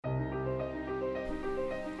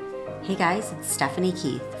Hey guys, it's Stephanie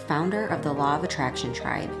Keith, founder of the Law of Attraction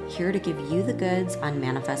Tribe, here to give you the goods on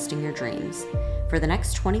manifesting your dreams. For the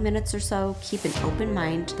next 20 minutes or so, keep an open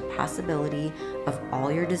mind to the possibility of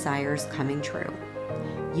all your desires coming true.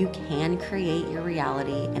 You can create your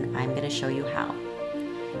reality, and I'm going to show you how.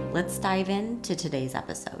 Let's dive into today's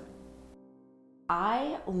episode.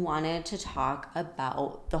 I wanted to talk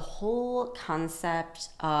about the whole concept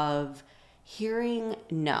of hearing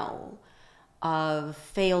no, of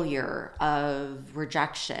failure, of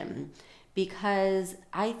rejection, because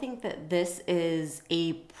I think that this is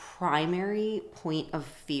a primary point of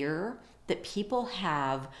fear that people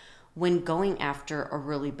have when going after a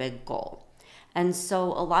really big goal. And so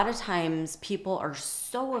a lot of times people are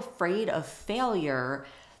so afraid of failure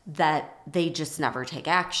that they just never take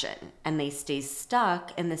action and they stay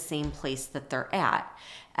stuck in the same place that they're at.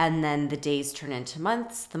 And then the days turn into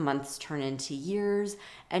months, the months turn into years,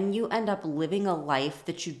 and you end up living a life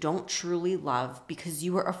that you don't truly love because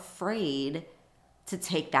you were afraid to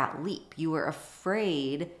take that leap. You were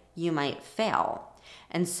afraid you might fail.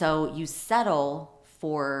 And so you settle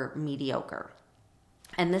for mediocre.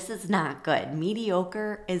 And this is not good.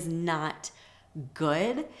 Mediocre is not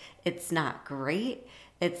good. It's not great.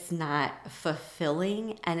 It's not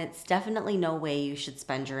fulfilling. And it's definitely no way you should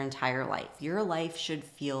spend your entire life. Your life should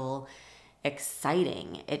feel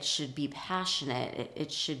exciting. It should be passionate.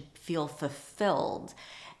 It should feel fulfilled.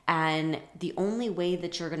 And the only way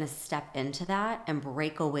that you're going to step into that and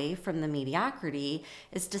break away from the mediocrity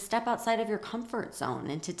is to step outside of your comfort zone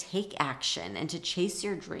and to take action and to chase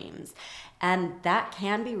your dreams. And that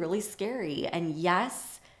can be really scary. And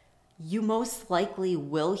yes, you most likely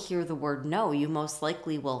will hear the word no. You most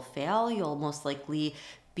likely will fail. You'll most likely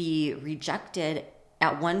be rejected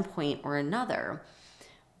at one point or another.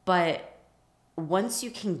 But once you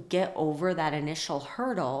can get over that initial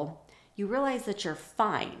hurdle, you realize that you're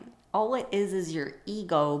fine. All it is your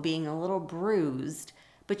ego being a little bruised,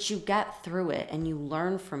 but you get through it and you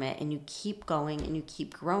learn from it and you keep going and you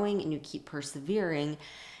keep growing and you keep persevering.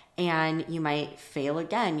 And you might fail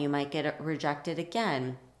again. You might get rejected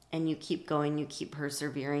again. And you keep going, you keep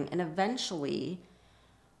persevering. And eventually,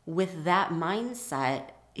 with that mindset,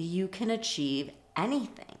 you can achieve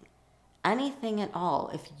anything. Anything at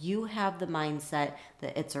all. If you have the mindset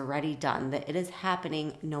that it's already done, that it is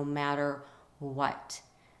happening no matter what.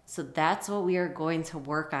 So that's what we are going to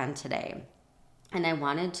work on today. And I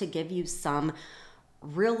wanted to give you some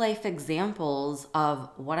real life examples of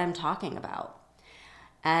what I'm talking about.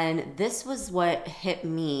 And this was what hit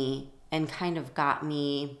me and kind of got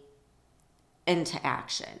me into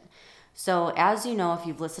action. So as you know, if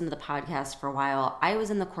you've listened to the podcast for a while, I was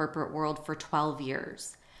in the corporate world for 12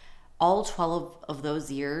 years. All 12 of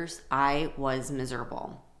those years, I was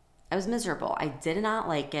miserable. I did not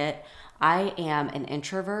like it. I am an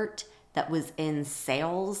introvert that was in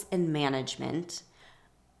sales and management,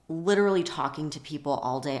 literally talking to people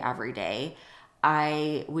all day, every day.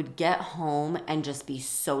 I would get home and just be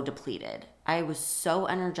so depleted. I was so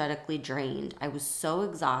energetically drained. I was so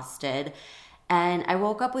exhausted. And I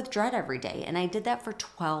woke up with dread every day. And I did that for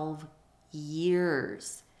 12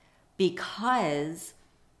 years because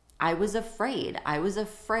I was afraid. I was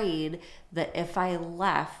afraid that if I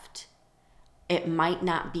left, it might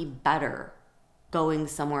not be better going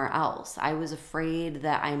somewhere else. I was afraid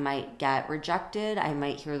that I might get rejected. I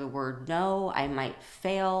might hear the word no. I might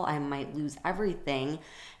fail. I might lose everything.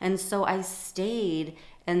 And so I stayed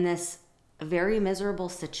in this very miserable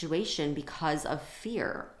situation because of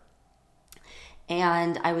fear.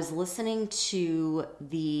 And I was listening to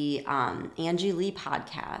the Angie Lee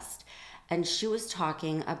podcast, and she was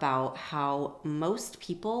talking about how most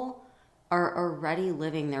people are already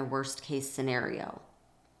living their worst case scenario.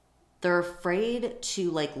 They're afraid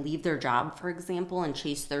to leave their job, for example, and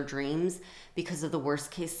chase their dreams because of the worst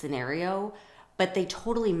case scenario, but they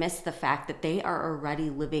totally miss the fact that they are already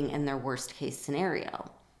living in their worst case scenario.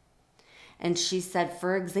 And she said,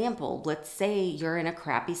 for example, let's say you're in a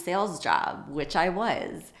crappy sales job, which I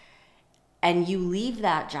was, and you leave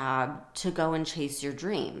that job to go and chase your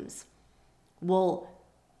dreams. Well,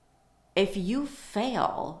 if you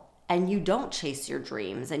fail and you don't chase your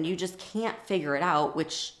dreams and you just can't figure it out,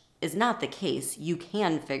 which is not the case. You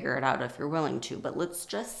can figure it out if you're willing to, but let's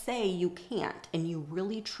just say you can't and you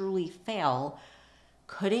really truly fail.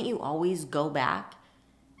 Couldn't you always go back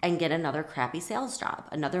and get another crappy sales job,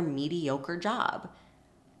 another mediocre job?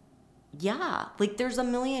 Yeah, there's a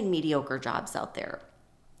million mediocre jobs out there.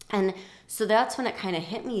 And so that's when it kind of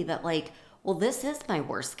hit me that well, this is my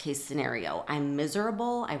worst case scenario. I'm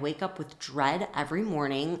miserable. I wake up with dread every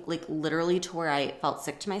morning, literally to where I felt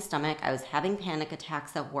sick to my stomach. I was having panic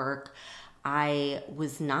attacks at work. I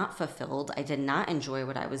was not fulfilled. I did not enjoy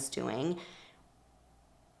what I was doing.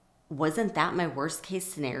 Wasn't that my worst case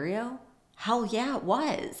scenario? Hell yeah, it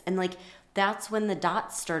was. And like, that's when the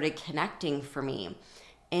dots started connecting for me.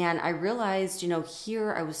 And I realized,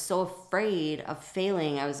 here I was so afraid of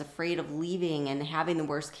failing. I was afraid of leaving and having the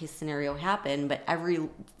worst case scenario happen. But every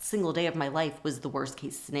single day of my life was the worst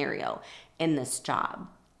case scenario in this job.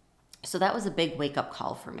 So that was a big wake up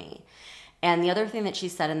call for me. And the other thing that she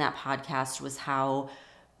said in that podcast was how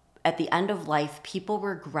at the end of life, people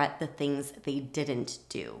regret the things they didn't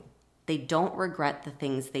do. They don't regret the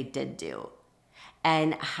things they did do.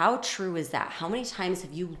 And how true is that? How many times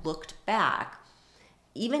have you looked back,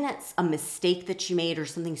 even at a mistake that you made or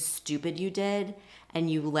something stupid you did, and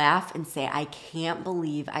you laugh and say, I can't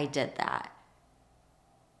believe I did that?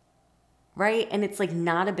 Right? And it's like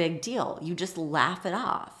not a big deal. You just laugh it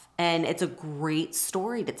off. And it's a great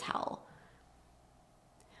story to tell.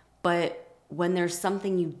 But when there's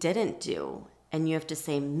something you didn't do and you have to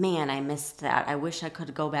say, man, I missed that. I wish I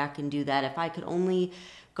could go back and do that. If I could only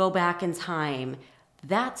go back in time,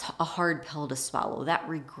 that's a hard pill to swallow. That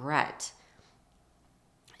regret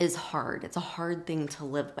is hard. It's a hard thing to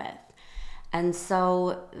live with. And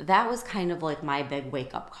so that was kind of like my big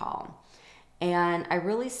wake up call. And I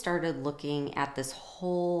really started looking at this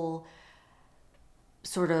whole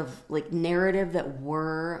sort of like narrative that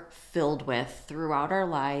we're filled with throughout our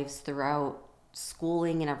lives, throughout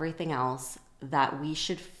schooling and everything else, that we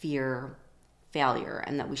should fear failure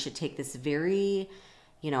and that we should take this very,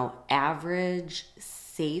 average,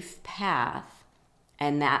 safe path.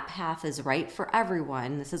 And that path is right for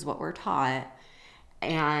everyone. This is what we're taught.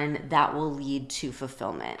 And that will lead to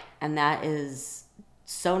fulfillment. And that is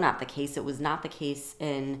so not the case. It was not the case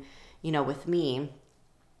with me.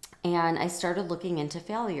 And I started looking into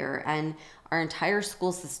failure, and our entire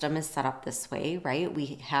school system is set up this way, right?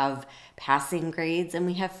 We have passing grades and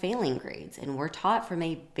we have failing grades, and we're taught from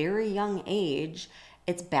a very young age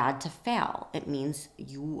it's bad to fail. It means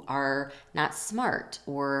you are not smart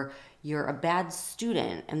or you're a bad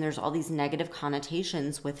student, and there's all these negative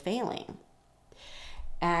connotations with failing.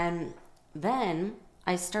 And then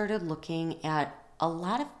I started looking at a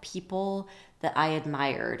lot of people that I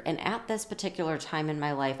admired. And at this particular time in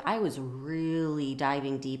my life, I was really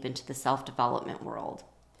diving deep into the self-development world.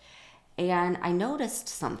 And I noticed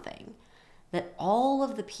something, that all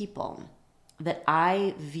of the people that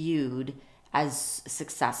I viewed as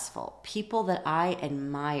successful, people that I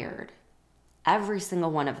admired, every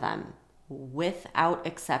single one of them, without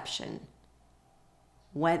exception,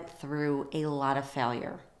 went through a lot of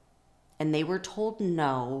failure. And they were told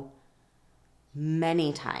no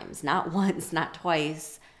many times, not once, not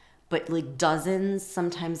twice, but like dozens,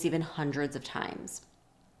 sometimes even hundreds of times.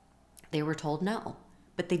 They were told no,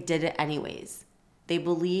 but they did it anyways. They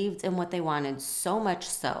believed in what they wanted so much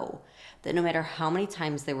so that no matter how many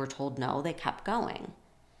times they were told no, they kept going.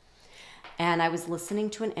 And I was listening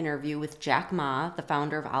to an interview with Jack Ma, the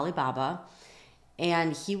founder of Alibaba,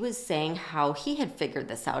 and he was saying how he had figured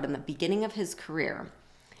this out in the beginning of his career.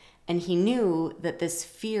 And he knew that this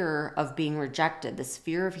fear of being rejected, this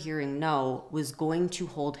fear of hearing no, was going to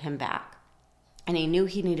hold him back. And he knew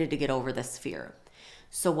he needed to get over this fear.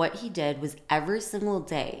 So what he did was every single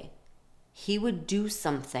day, he would do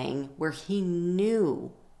something where he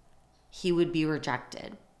knew he would be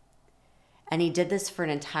rejected. And he did this for an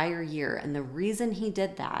entire year. And the reason he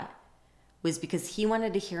did that was because he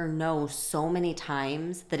wanted to hear no so many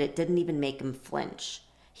times that it didn't even make him flinch.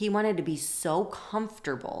 He wanted to be so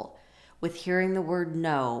comfortable with hearing the word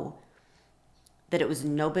no that it was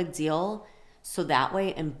no big deal. So that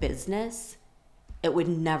way in business, it would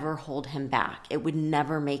never hold him back. It would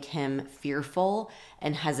never make him fearful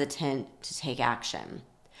and hesitant to take action.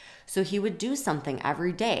 So he would do something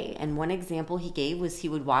every day. And one example he gave was he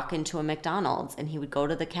would walk into a McDonald's and he would go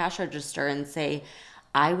to the cash register and say,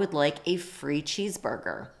 I would like a free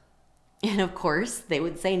cheeseburger. And of course, they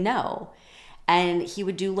would say no. And he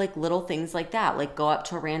would do like little things like that, like go up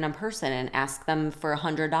to a random person and ask them for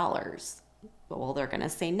 $100. Well, they're going to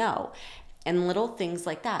say no. And little things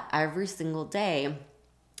like that every single day.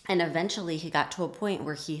 And eventually he got to a point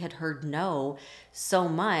where he had heard no so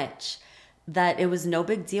much that it was no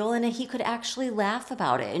big deal, and he could actually laugh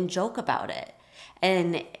about it and joke about it.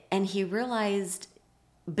 And he realized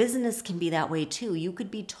business can be that way too. You could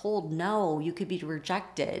be told no, you could be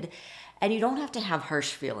rejected, and you don't have to have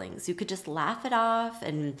harsh feelings. You could just laugh it off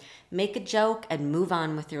and make a joke and move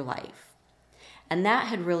on with your life. And that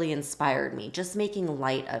had really inspired me, just making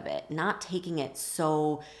light of it, not taking it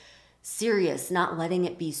so serious, not letting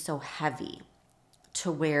it be so heavy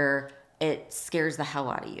to where it scares the hell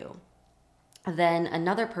out of you. Then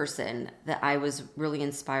another person that I was really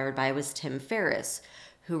inspired by was Tim Ferriss,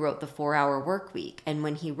 who wrote The 4 Hour Work Week. And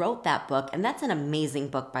when he wrote that book, and that's an amazing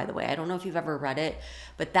book, by the way, I don't know if you've ever read it,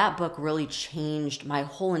 but that book really changed my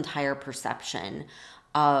whole entire perception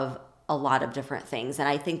of a lot of different things. And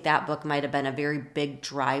I think that book might have been a very big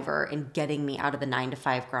driver in getting me out of the 9 to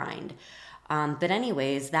 5 grind. But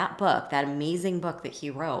anyways, that book, that amazing book that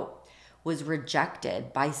he wrote, was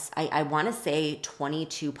rejected by, I want to say,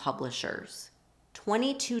 22 publishers.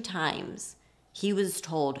 22 times he was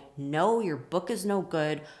told, no, your book is no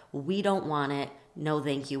good. We don't want it. No,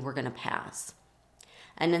 thank you. We're going to pass.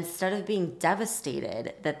 And instead of being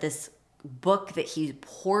devastated that this book that he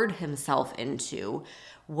poured himself into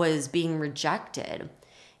was being rejected,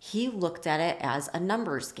 he looked at it as a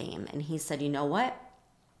numbers game. And he said, you know what?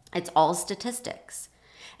 It's all statistics.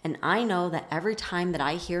 And I know that every time that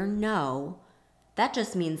I hear no, that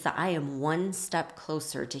just means that I am one step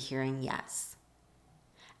closer to hearing yes.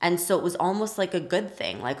 And so it was almost like a good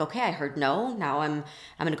thing. Like, okay, I heard no. Now I'm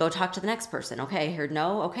going to go talk to the next person. Okay, I heard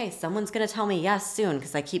no. Okay, someone's going to tell me yes soon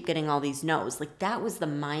because I keep getting all these no's. Like, that was the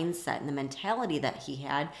mindset and the mentality that he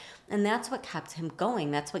had. And that's what kept him going.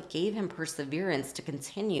 That's what gave him perseverance to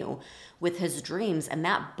continue with his dreams. And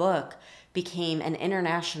that book became an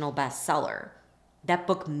international bestseller. That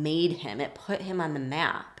book made him. It put him on the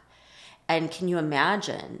map. And can you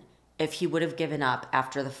imagine if he would have given up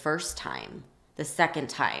after the first time, the second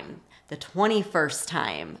time, the 21st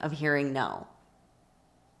time of hearing no?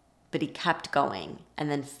 But he kept going and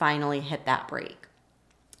then finally hit that break.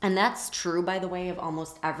 And that's true, by the way, of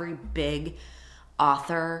almost every big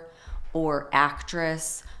author or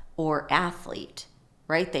actress or athlete,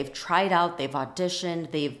 right? They've tried out, they've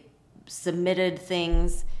auditioned, they've submitted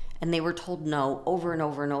things, and they were told no over and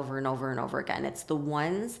over and over and over and over again. It's the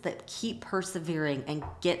ones that keep persevering and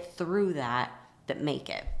get through that make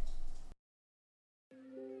it.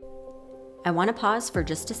 I want to pause for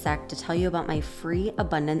just a sec to tell you about my free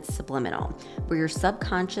Abundance Subliminal, where your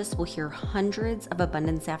subconscious will hear hundreds of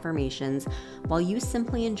abundance affirmations while you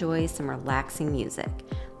simply enjoy some relaxing music.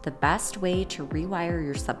 The best way to rewire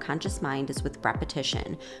your subconscious mind is with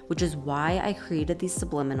repetition, which is why I created these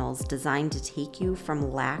subliminals designed to take you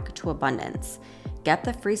from lack to abundance. Get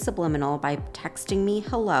the free subliminal by texting me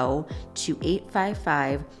hello to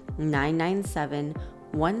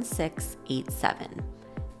 855-997-1687.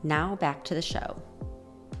 Now back to the show.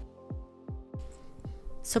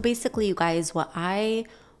 So basically, you guys, what I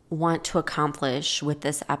want to accomplish with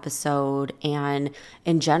this episode and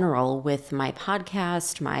in general with my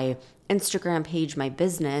podcast, my Instagram page, my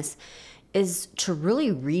business, is to really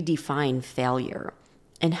redefine failure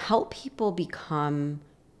and help people become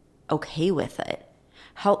okay with it.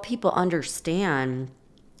 Help people understand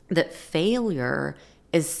that failure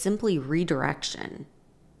is simply redirection.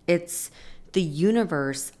 It's the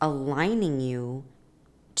universe aligning you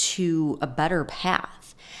to a better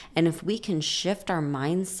path. And if we can shift our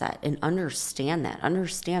mindset and understand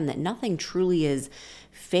that nothing truly is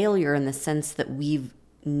failure in the sense that we've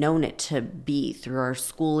known it to be through our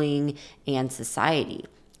schooling and society.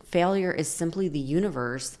 Failure is simply the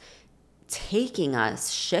universe taking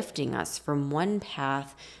us, shifting us from one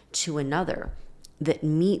path to another that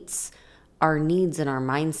meets our needs and our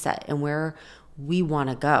mindset and where we want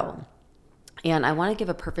to go. And I want to give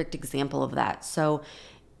a perfect example of that. So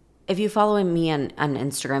if you follow me on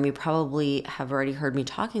Instagram, you probably have already heard me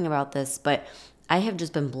talking about this, but I have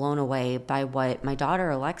just been blown away by what my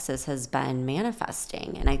daughter Alexis has been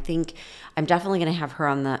manifesting. And I think I'm definitely going to have her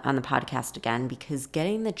on the podcast again, because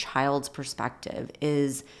getting the child's perspective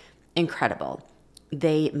is incredible.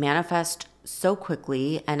 They manifest so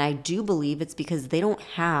quickly, and I do believe it's because they don't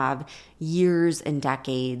have years and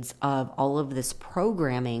decades of all of this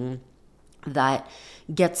programming that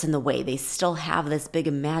gets in the way. They still have this big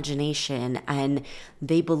imagination and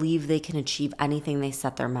they believe they can achieve anything they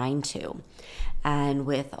set their mind to. And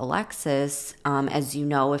with Alexis, as you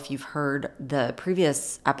know, if you've heard the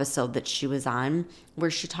previous episode that she was on, where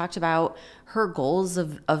she talked about her goals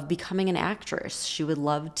of becoming an actress. She would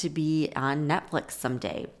love to be on Netflix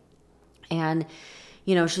someday. And,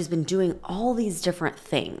 you know, she's been doing all these different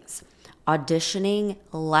things, auditioning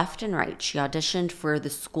left and right. She auditioned for the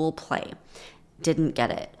school play, didn't get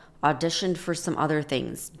it. Auditioned for some other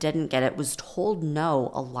things, didn't get it, was told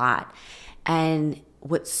no a lot. And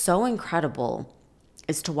what's so incredible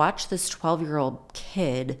is to watch this 12-year-old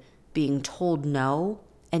kid being told no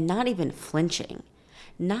and not even flinching.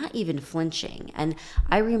 And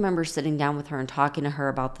I remember sitting down with her and talking to her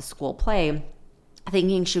about the school play.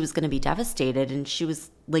 thinking she was going to be devastated, and she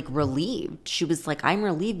was like relieved. She was like, I'm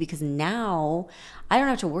relieved because now I don't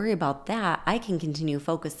have to worry about that. I can continue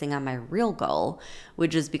focusing on my real goal,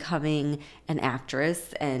 which is becoming an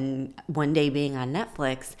actress and one day being on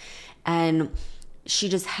Netflix. And she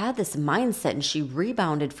just had this mindset, and she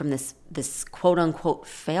rebounded from this quote unquote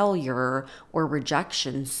failure or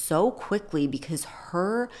rejection so quickly because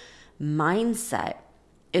her mindset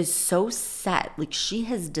is so set. Like, she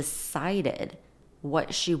has decided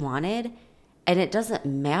what she wanted, and it doesn't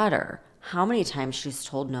matter how many times she's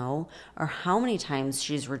told no or how many times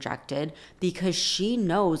she's rejected, because she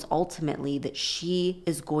knows ultimately that she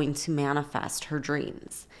is going to manifest her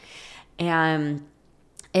dreams. And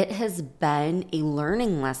it has been a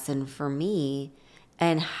learning lesson for me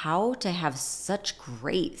and how to have such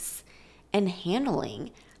grace in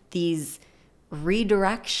handling these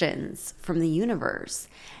redirections from the universe.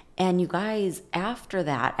 And you guys, after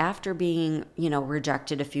that, after being,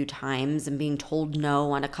 rejected a few times and being told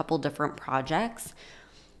no on a couple different projects,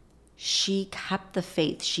 she kept the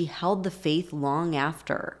faith. She held the faith long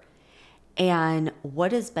after. And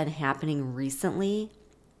what has been happening recently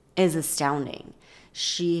is astounding.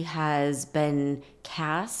 She has been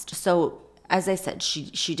cast. So, as I said,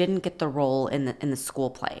 she didn't get the role in the school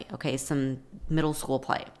play, okay? Some middle school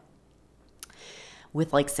play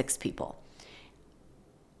with like 6 people.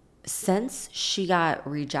 Since she got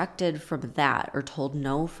rejected from that or told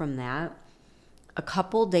no from that, a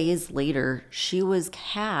couple days later, she was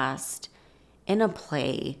cast in a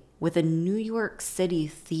play with a New York City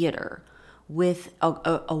theater with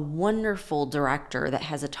a wonderful director that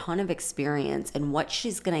has a ton of experience, and what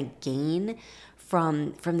she's going to gain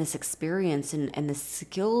from this experience and the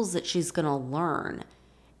skills that she's going to learn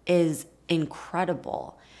is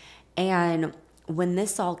incredible. And when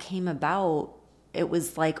this all came about, it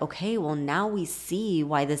was like, okay, well, now we see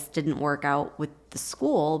why this didn't work out with the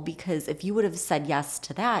school, because if you would have said yes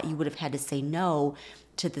to that, you would have had to say no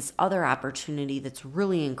to this other opportunity that's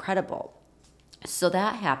really incredible. So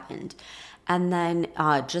that happened. And then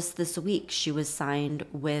just this week, she was signed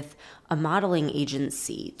with a modeling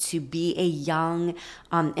agency to be a young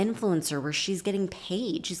influencer where she's getting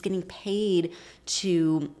paid. She's getting paid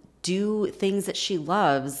to do things that she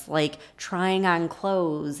loves, like trying on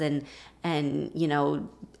clothes and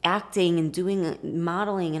acting and doing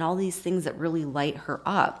modeling and all these things that really light her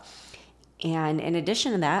up. And in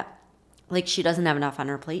addition to that, like, she doesn't have enough on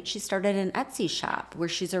her plate, she started an Etsy shop where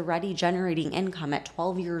she's already generating income at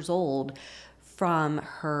 12 years old from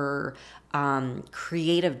her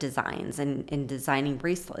creative designs and designing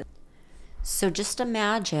bracelets. So just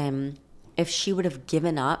imagine if she would have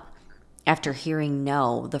given up after hearing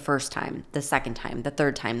no the first time, the second time, the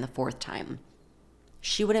third time, the fourth time.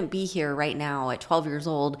 She wouldn't be here right now at 12 years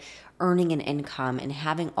old earning an income and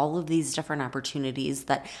having all of these different opportunities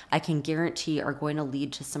that I can guarantee are going to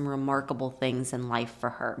lead to some remarkable things in life for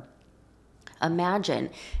her. Imagine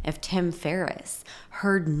if Tim Ferriss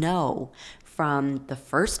heard no from the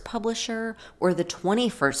first publisher or the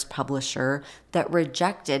 21st publisher that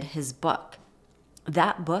rejected his book.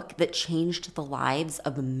 That book that changed the lives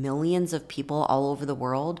of millions of people all over the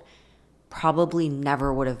world probably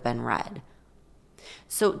never would have been read.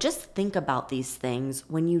 So just think about these things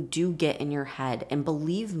when you do get in your head. And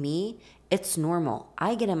believe me, it's normal.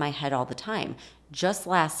 I get in my head all the time. Just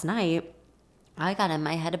last night, I got in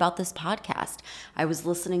my head about this podcast. I was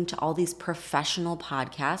listening to all these professional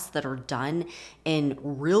podcasts that are done in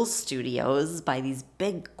real studios by these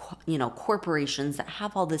big, corporations that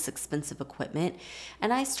have all this expensive equipment.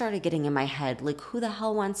 And I started getting in my head, like, who the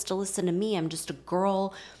hell wants to listen to me? I'm just a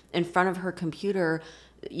girl in front of her computer,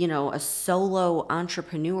 a solo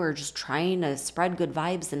entrepreneur just trying to spread good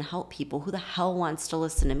vibes and help people. Who the hell wants to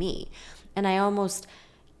listen to me? And I almost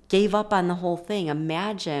gave up on the whole thing.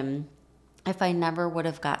 Imagine if I never would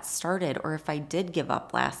have got started, or if I did give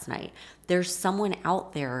up last night. There's someone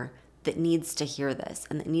out there that needs to hear this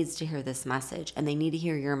and that needs to hear this message, and they need to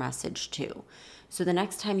hear your message too. So the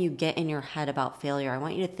next time you get in your head about failure, I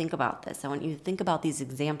want you to think about this. I want you to think about these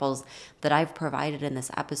examples that I've provided in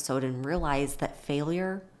this episode and realize that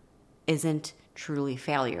failure isn't truly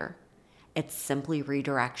failure. It's simply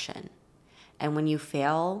redirection. And when you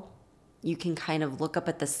fail, you can kind of look up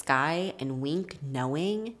at the sky and wink,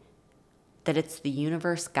 knowing that it's the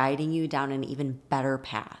universe guiding you down an even better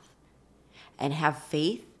path. And have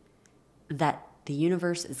faith that the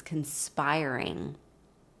universe is conspiring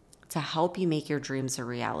to help you make your dreams a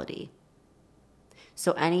reality.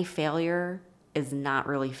 So any failure is not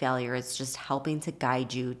really failure. It's just helping to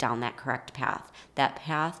guide you down that correct path, that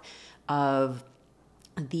path of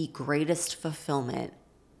the greatest fulfillment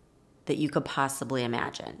that you could possibly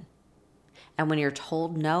imagine. And when you're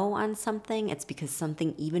told no on something, it's because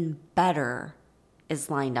something even better is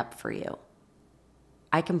lined up for you.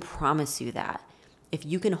 I can promise you that. If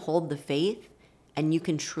you can hold the faith and you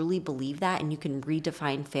can truly believe that and you can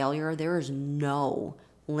redefine failure, there is no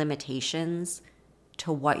limitations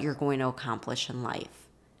to what you're going to accomplish in life.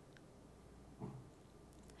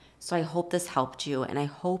 So I hope this helped you, and I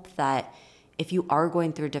hope that if you are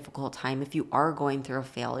going through a difficult time, if you are going through a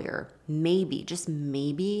failure, maybe, just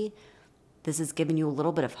maybe, this has given you a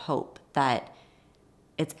little bit of hope that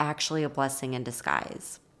it's actually a blessing in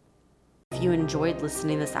disguise. If you enjoyed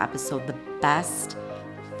listening to this episode, the best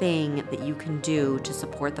thing that you can do to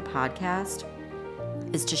support the podcast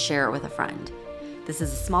is to share it with a friend. This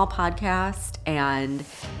is a small podcast, and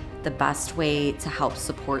the best way to help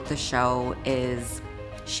support the show is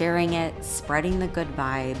sharing it, spreading the good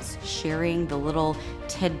vibes, sharing the little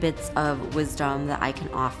tidbits of wisdom that I can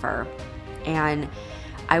offer. And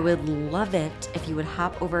I would love it if you would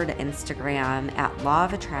hop over to Instagram at Law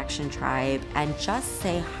of Attraction Tribe and just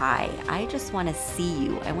say hi. I just want to see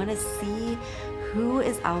you. I want to see who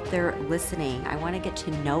is out there listening. I want to get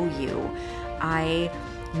to know you. I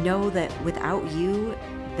know that without you,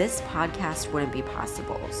 this podcast wouldn't be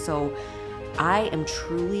possible. So I am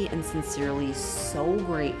truly and sincerely so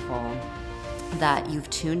grateful that you've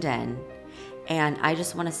tuned in. And I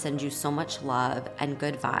just want to send you so much love and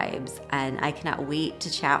good vibes. And I cannot wait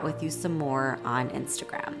to chat with you some more on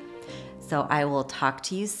Instagram. So I will talk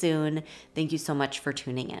to you soon. Thank you so much for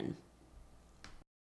tuning in.